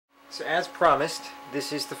So as promised,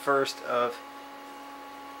 this is the first of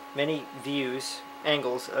many views,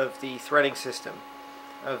 angles of the threading system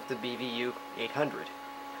of the BVU800.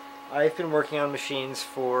 I've been working on machines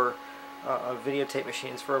for videotape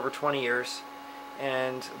machines for over 20 years,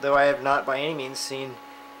 and though I have not by any means seen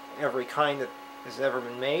every kind that has ever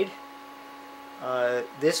been made,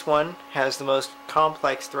 this one has the most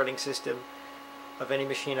complex threading system of any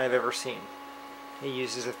machine I've ever seen. It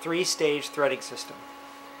uses a 3-stage threading system.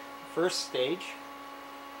 The first stage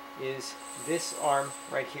is this arm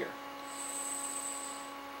right here.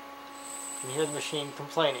 You can hear the machine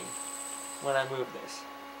complaining when I move this.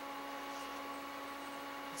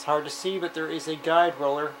 It's hard to see, but there is a guide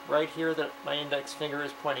roller right here that my index finger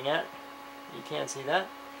is pointing at. You can't see that.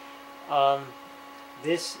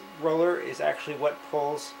 This roller is actually what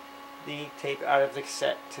pulls the tape out of the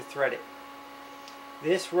cassette to thread it.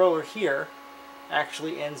 This roller here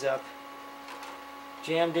actually ends up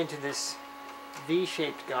jammed into this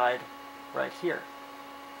V-shaped guide right here.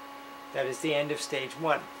 That is the end of stage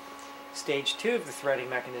 1. Stage 2 of the threading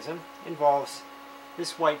mechanism involves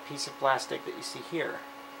this white piece of plastic that you see here.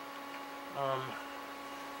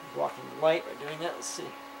 Blocking the light by doing that. Let's see.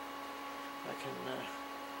 I can.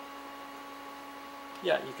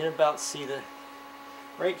 Yeah, you can about see the.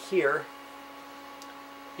 Right here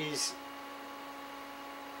is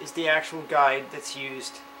the actual guide that's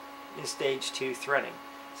used in stage 2 threading.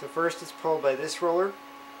 So first it's pulled by this roller,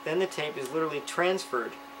 then the tape is literally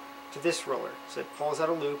transferred to this roller. So it pulls out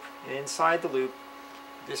a loop, and inside the loop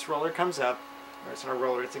this roller comes up, or it's not a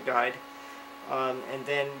roller, it's a guide, and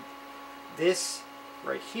then this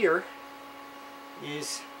right here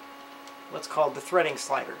is what's called the threading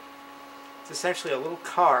slider. It's essentially a little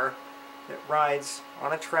car that rides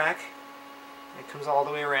on a track and comes all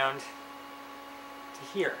the way around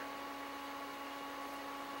to here.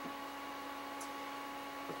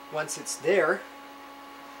 Once it's there,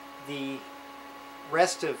 the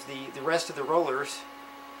rest of the rollers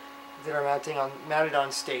that are mounted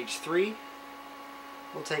on stage 3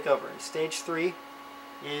 will take over. And stage 3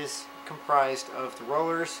 is comprised of the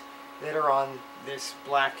rollers that are on this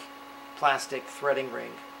black plastic threading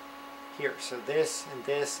ring here. So this and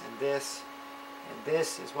this and this and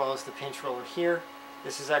this, as well as the pinch roller here.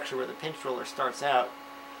 This is actually where the pinch roller starts out.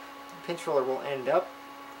 The pinch roller will end up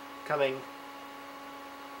coming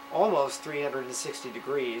almost 360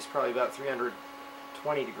 degrees, probably about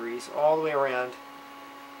 320 degrees, all the way around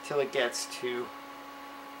till it gets to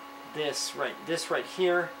this right. This right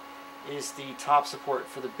here is the top support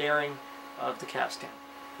for the bearing of the capstan.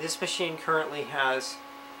 This machine currently has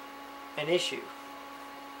an issue.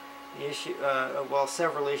 Well,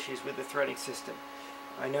 several issues with the threading system.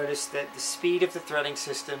 I noticed that the speed of the threading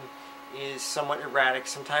system is somewhat erratic.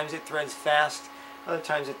 Sometimes it threads fast, other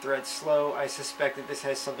times it threads slow. I suspect that this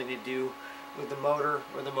has something to do with the motor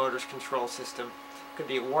or the motor's control system. It could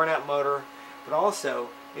be a worn out motor, but also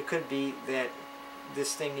it could be that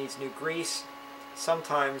this thing needs new grease.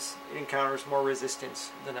 Sometimes it encounters more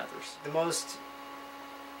resistance than others. The most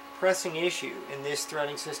pressing issue in this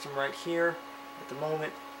threading system right here at the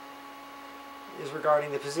moment is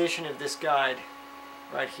regarding the position of this guide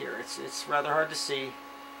right here. It's rather hard to see,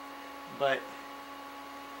 but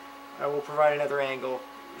I will provide another angle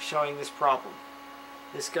showing this problem.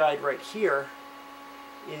 This guide right here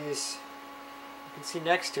is, you can see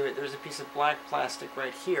next to it, there's a piece of black plastic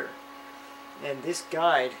right here. And this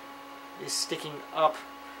guide is sticking up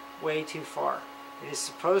way too far. It is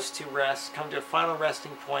supposed to come to a final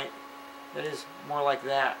resting point that is more like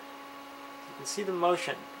that. You can see the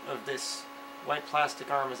motion of this white plastic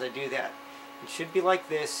arm as I do that. It should be like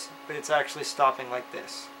this, but it's actually stopping like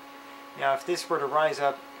this. Now if this were to rise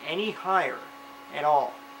up any higher at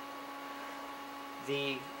all,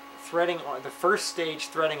 the first stage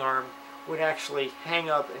threading arm would actually hang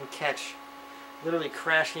up and catch, literally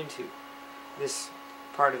crash into this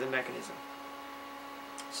part of the mechanism.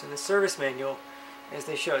 So in the service manual, as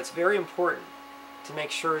they show, it's very important to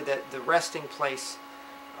make sure that the resting place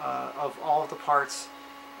of all of the parts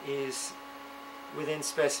is within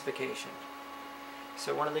specification.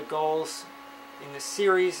 So one of the goals in this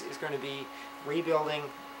series is going to be rebuilding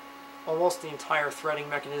almost the entire threading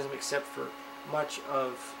mechanism except for much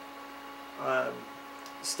of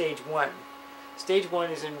stage 1. Stage 1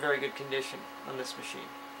 is in very good condition on this machine,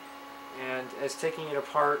 and as taking it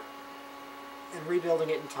apart and rebuilding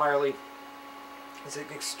it entirely is an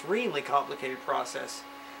extremely complicated process.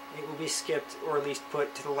 It will be skipped, or at least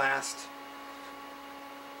put to the last.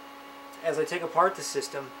 As I take apart the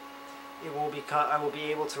system, I will be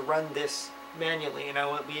able to run this manually, and I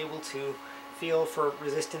will be able to feel for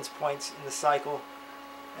resistance points in the cycle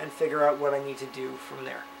and figure out what I need to do from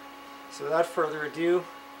there. So without further ado,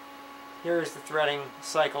 here is the threading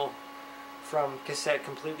cycle from cassette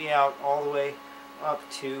completely out all the way up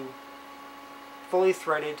to fully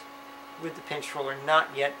threaded with the pinch roller not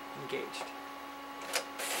yet engaged.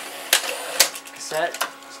 Cassette,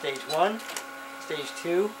 stage 1, stage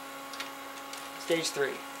 2, stage 3,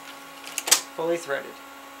 fully threaded.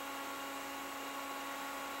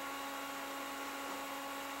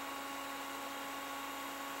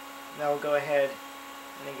 Now we'll go ahead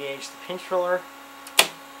and engage the pinch roller,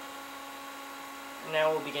 and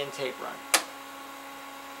now we'll begin tape run.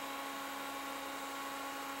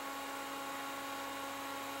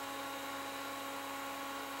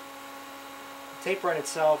 The tape run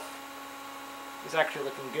itself is actually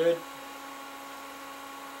looking good.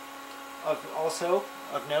 Also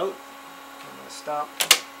of note, I'm going to stop.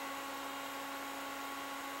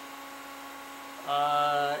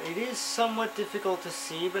 It is somewhat difficult to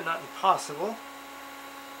see, but not impossible.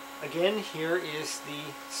 Again, here is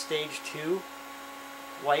the stage 2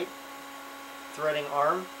 white threading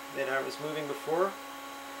arm that I was moving before,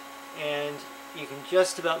 and you can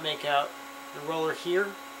just about make out the roller here.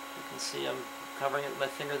 You can see I'm covering it with my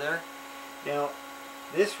finger there. Now,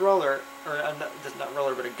 this roller, or not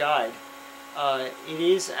roller, but a guide, it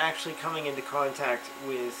is actually coming into contact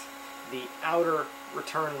with the outer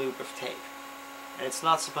return loop of tape. And it's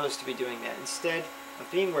not supposed to be doing that. Instead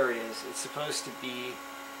of being where it is, it's supposed to be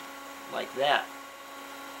like that.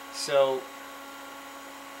 So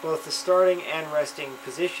both the starting and resting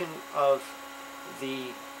position of the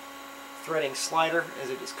threading slider, as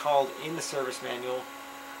it is called in the service manual,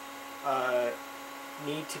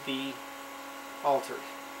 need to be altered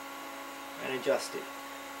and adjusted.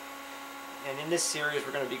 And in this series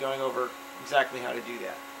we're going to be going over exactly how to do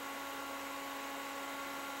that.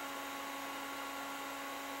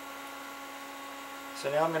 So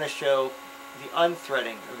now I'm going to show the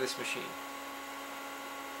unthreading of this machine.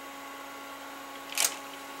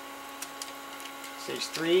 Stage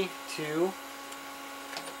 3, 2,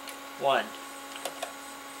 1.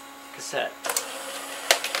 Cassette.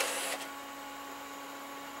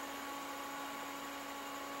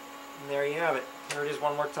 And there you have it. Here it is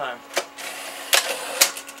one more time.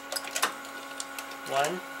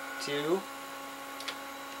 1, 2,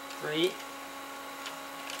 3,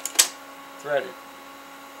 threaded.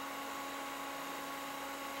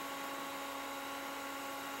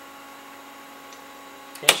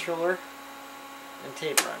 Pinch roller and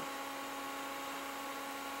tape run.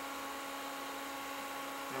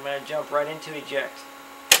 I'm going to jump right into eject.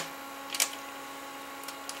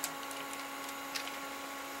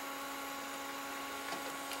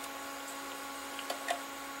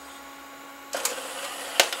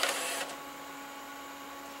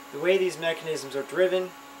 The way these mechanisms are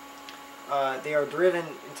driven, they are driven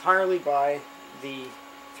entirely by the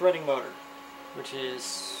threading motor, which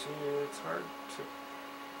is, it's hard to,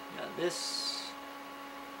 this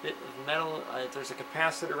bit of metal, there's a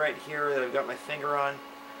capacitor right here that I've got my finger on.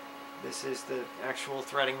 This is the actual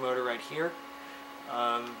threading motor right here.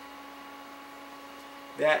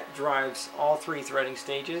 That drives all 3 threading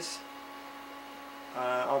stages.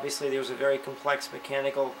 Obviously there's a very complex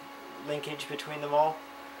mechanical linkage between them all.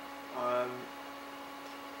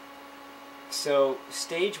 So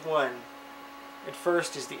stage 1 at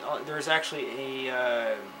first is there's actually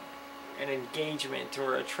an engagement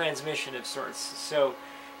or a transmission of sorts. So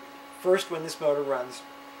first, when this motor runs,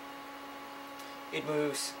 it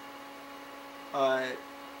moves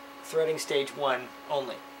threading stage 1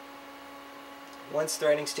 only. Once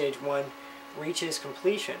threading stage 1 reaches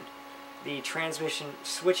completion, the transmission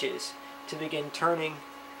switches to begin turning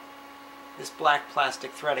this black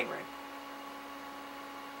plastic threading ring.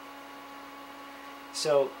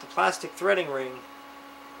 So the plastic threading ring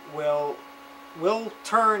will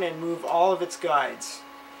turn and move all of its guides.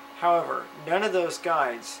 However, none of those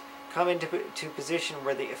guides come into position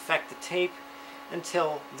where they affect the tape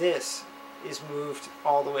until this is moved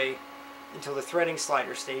all the way, until the threading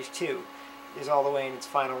slider, stage 2, is all the way in its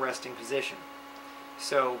final resting position.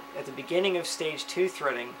 So at the beginning of stage 2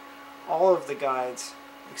 threading, all of the guides,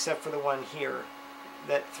 except for the one here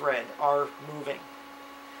that thread, are moving.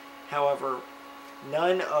 However,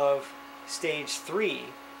 none of stage 3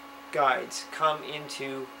 guides come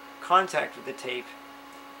into contact with the tape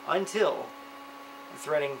until the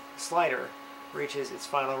threading slider reaches its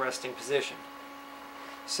final resting position.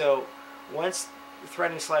 So once the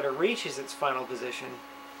threading slider reaches its final position,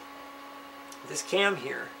 this cam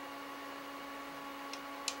here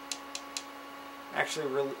actually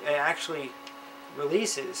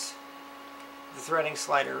releases the threading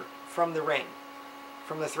slider from the ring,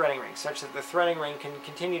 from the threading ring, such that the threading ring can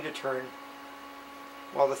continue to turn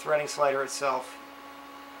while the threading slider itself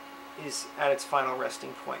is at its final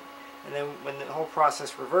resting point. And then when the whole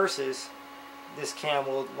process reverses, this cam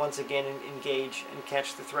will once again engage and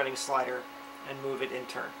catch the threading slider and move it in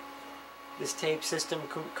turn. This tape system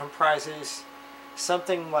comprises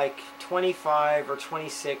something like 25 or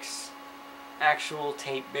 26 actual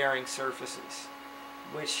tape bearing surfaces,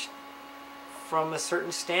 which from a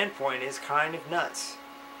certain standpoint is kind of nuts.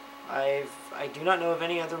 I do not know of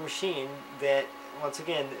any other machine that, once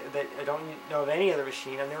again, that I don't know of any other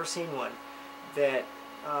machine, I've never seen one, that,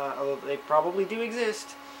 although they probably do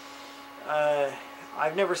exist,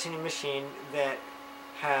 I've never seen a machine that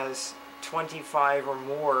has 25 or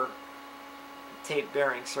more tape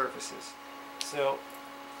bearing surfaces. So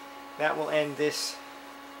that will end this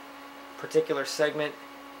particular segment.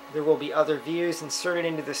 There will be other views inserted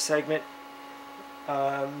into this segment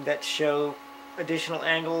that show additional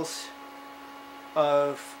angles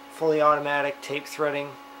of fully automatic tape threading,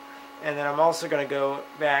 and then I'm also going to go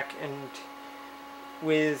back and,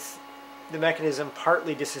 with the mechanism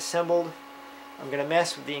partly disassembled, I'm going to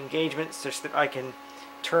mess with the engagement such that I can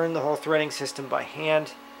turn the whole threading system by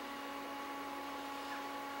hand,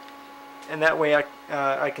 and that way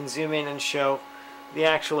I can zoom in and show the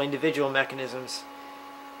actual individual mechanisms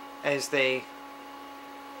as they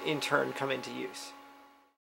in turn come into use.